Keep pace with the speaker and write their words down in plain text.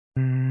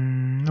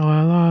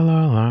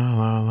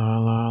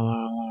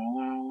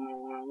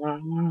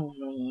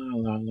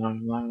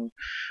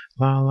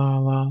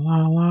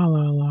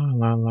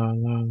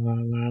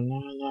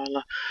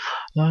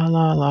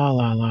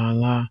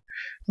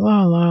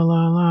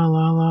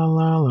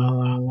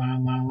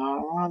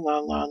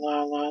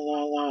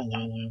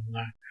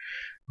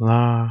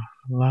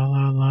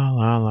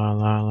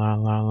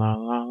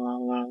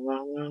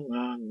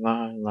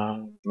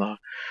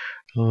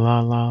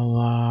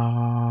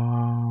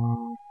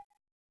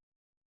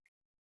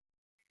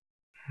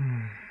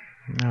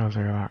That was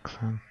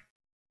relaxing.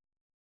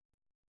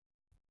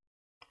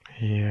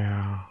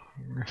 Yeah.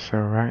 So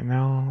right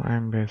now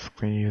I'm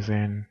basically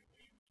using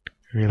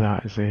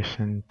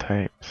relaxation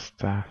type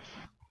stuff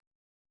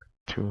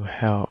to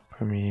help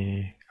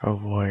me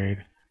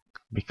avoid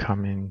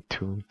becoming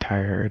too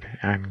tired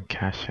and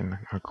catching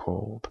a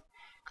cold,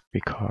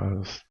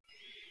 because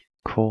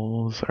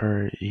colds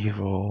are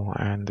evil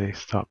and they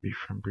stop you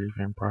from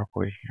breathing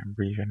properly, and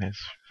breathing is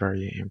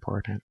very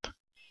important.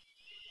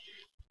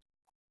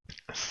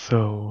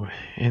 So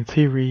in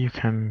theory you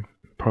can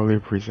probably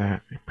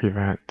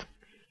prevent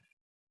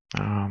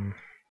um,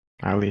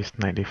 at least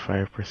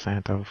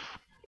 95% of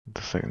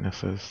the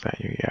sicknesses that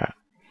you get,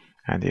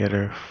 and the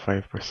other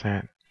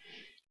 5%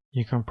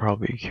 you can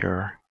probably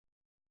cure.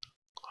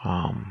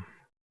 Um,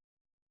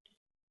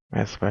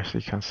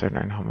 Especially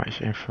considering how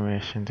much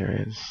information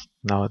there is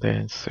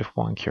nowadays. If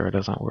one cure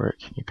doesn't work,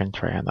 you can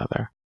try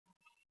another.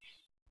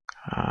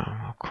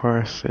 Of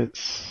course,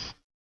 it's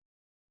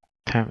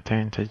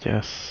tempting to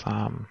just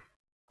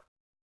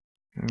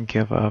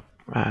give up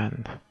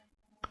and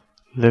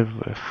live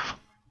with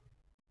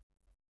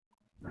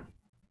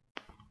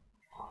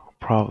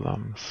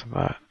problems,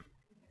 but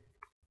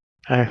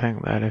I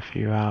think that if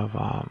you have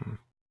a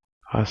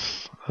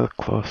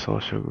close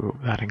social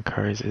group that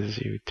encourages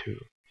you to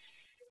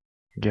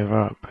give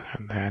up,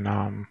 and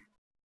then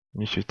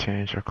you should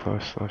change your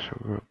close social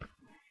group.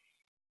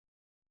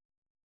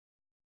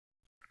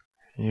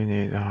 You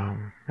need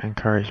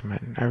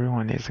encouragement.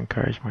 Everyone needs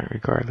encouragement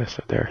regardless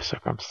of their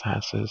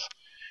circumstances,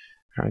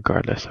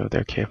 regardless of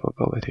their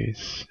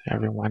capabilities.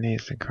 Everyone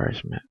needs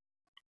encouragement.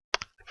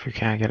 If you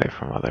can't get it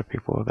from other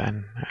people,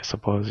 then I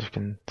suppose you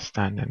can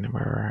stand in the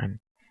mirror and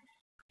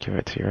give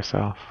it to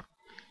yourself.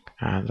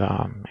 And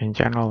in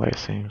general, it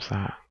seems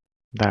that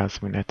that's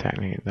been a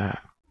technique that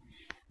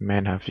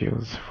men have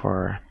used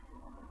for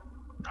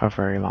a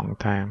very long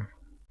time.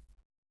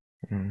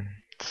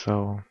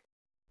 So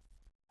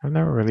I've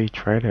never really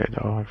tried it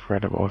though. I've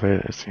read about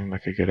it. It seemed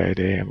like a good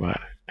idea,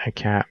 but I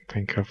can't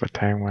think of a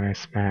time when I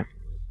spent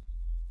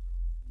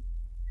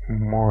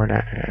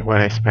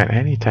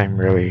any time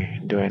really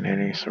doing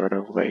any sort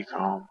of like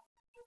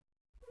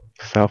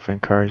self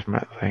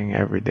encouragement thing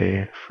every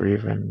day for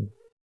even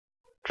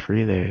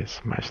 3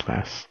 days, much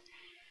less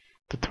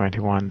the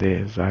 21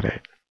 days that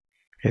it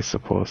is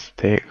supposed to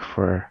take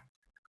for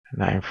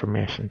that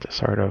information to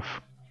sort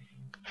of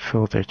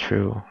filter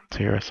through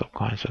to your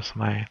subconscious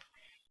mind.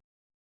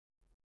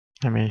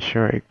 I mean,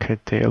 sure, it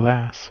could take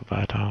less,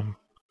 but I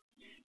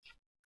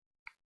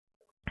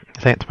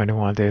think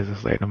 21 days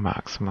is like the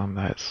maximum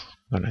that's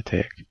gonna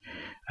take.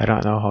 I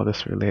don't know how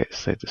this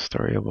relates to the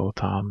story about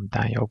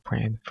Daniel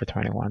praying for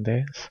 21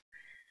 days.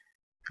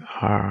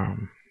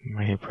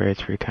 When he prayed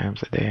 3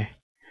 times a day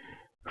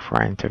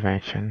for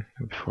intervention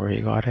before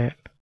he got it.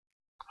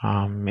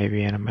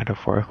 Maybe in a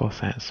metaphorical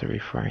sense,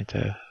 referring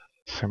to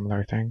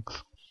similar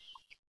things.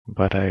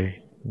 But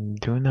I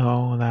do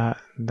know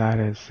that that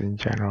is in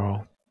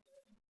general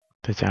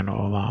the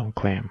general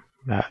claim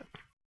that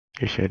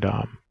you should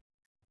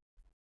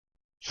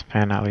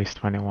spend at least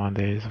 21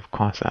 days of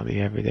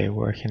constantly every day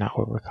working at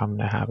overcoming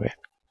the habit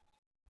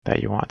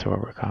that you want to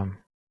overcome,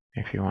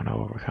 if you want to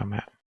overcome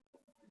it.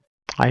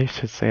 I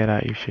should say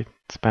that you should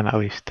spend at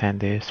least 10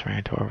 days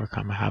trying to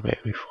overcome a habit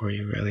before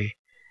you really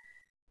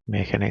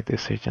make any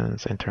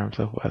decisions in terms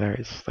of whether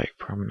it's like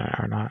permanent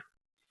or not.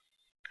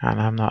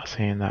 And I'm not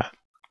saying that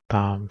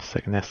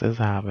sickness is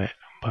a habit,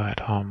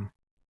 but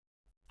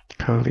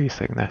clearly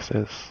sickness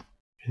is,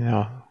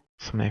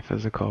 something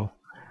physical.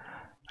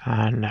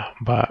 And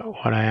but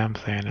what I am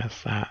saying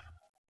is that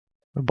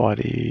the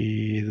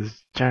body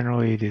is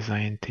generally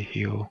designed to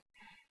heal,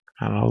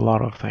 and a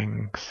lot of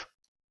things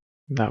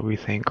that we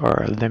think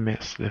are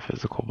limits to the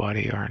physical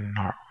body are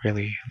not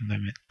really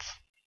limits.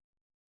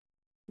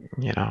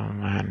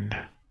 And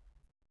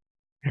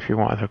if you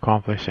want to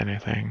accomplish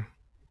anything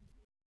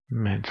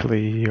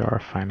mentally or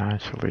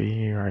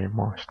financially or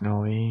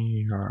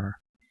emotionally or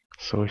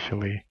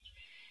socially,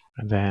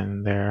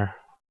 then there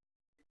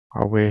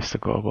are ways to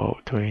go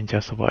about doing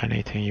just about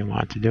anything you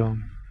want to do.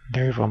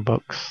 There are even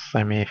books.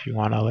 I mean, if you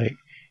want to like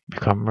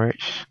become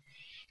rich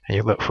and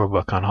you look for a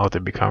book on how to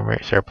become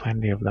rich, there are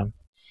plenty of them.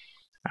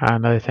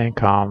 And I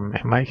think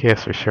in my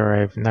case for sure,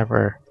 I've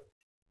never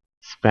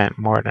spent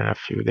more than a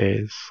few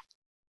days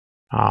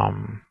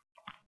um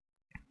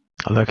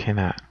looking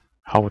at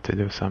how to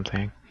do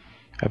something.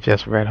 I've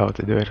just read how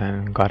to do it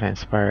and got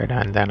inspired,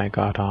 and then I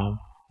got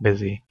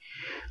busy.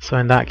 So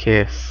in that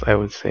case, I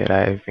would say that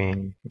I've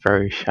been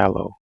very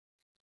shallow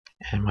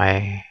in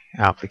my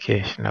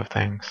application of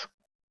things.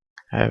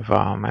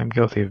 I'm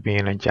guilty of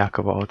being a jack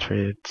of all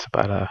trades,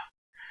 but a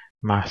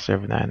master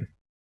of none.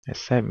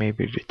 Except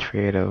maybe the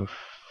trade of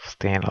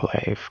staying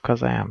alive,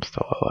 because I am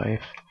still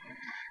alive.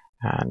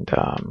 And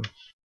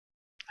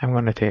I'm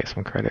going to take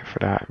some credit for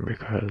that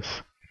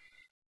because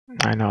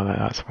I know that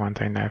that's one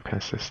thing that I've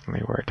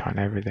consistently worked on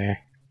every day.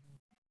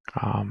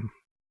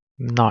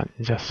 Not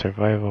just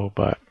survival,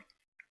 but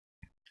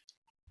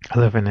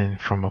living in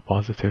from a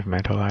positive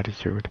mental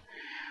attitude.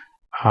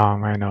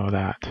 I know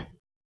that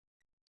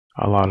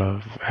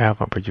I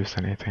haven't produced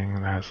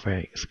anything that's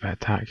like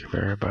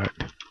spectacular, but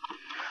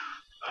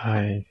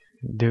I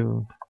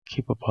do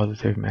keep a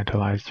positive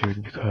mental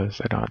attitude because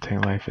I don't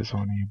think life is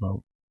only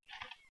about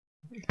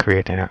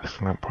creating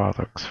excellent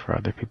products for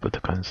other people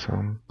to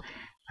consume,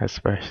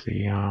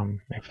 especially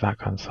if that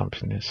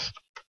consumption is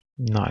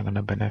not going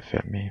to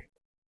benefit me,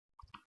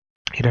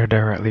 either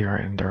directly or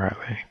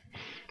indirectly,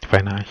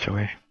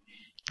 financially.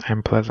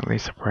 I'm pleasantly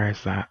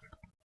surprised that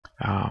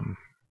um,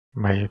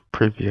 my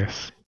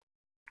previous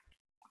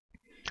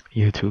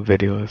YouTube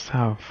videos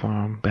have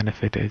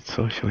benefited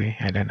socially.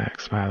 I didn't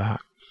expect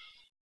that,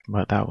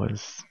 but that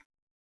was,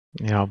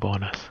 a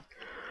bonus.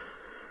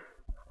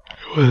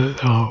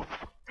 It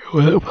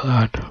wasn't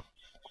planned.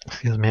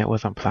 Excuse me, it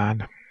wasn't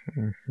planned.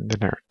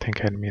 Didn't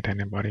think I'd meet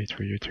anybody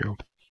through YouTube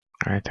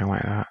or anything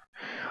like that.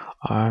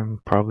 I'm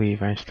probably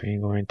eventually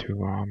going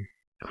to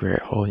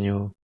create whole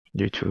new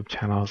YouTube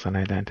channels and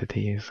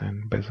identities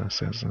and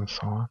businesses and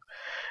so on.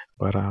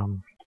 But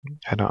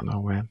I don't know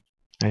when.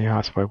 And you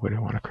asked why would I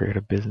want to create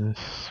a business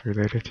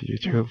related to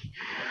YouTube?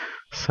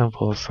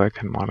 Simple, so I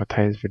can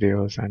monetize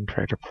videos and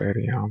try to play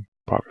the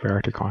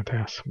popularity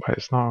contest. But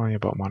it's not only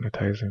about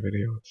monetizing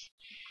videos.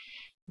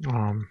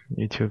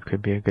 YouTube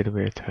could be a good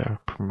way to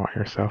promote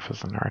yourself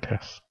as an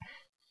artist.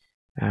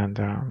 And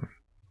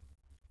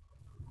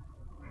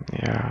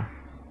yeah.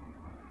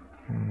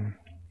 Mm,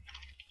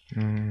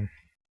 mm,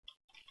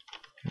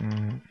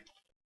 mm,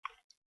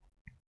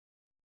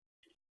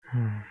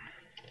 mm,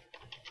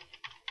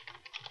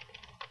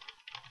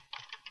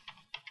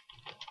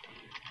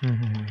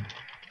 mm,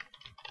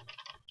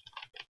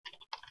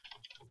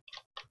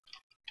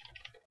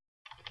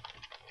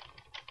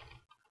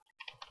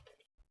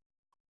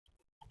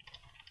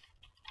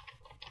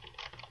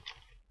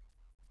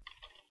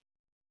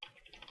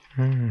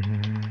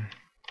 mm,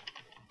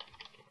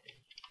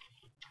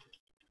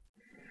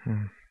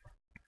 mm,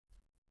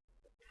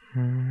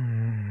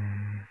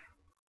 mm,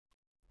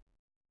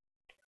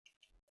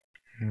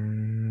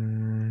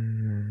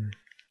 mm.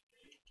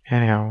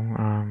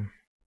 Anyhow,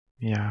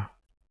 yeah,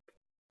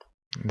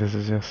 this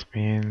has just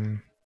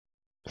been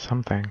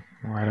something,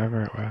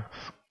 whatever it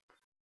was.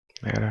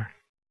 Later.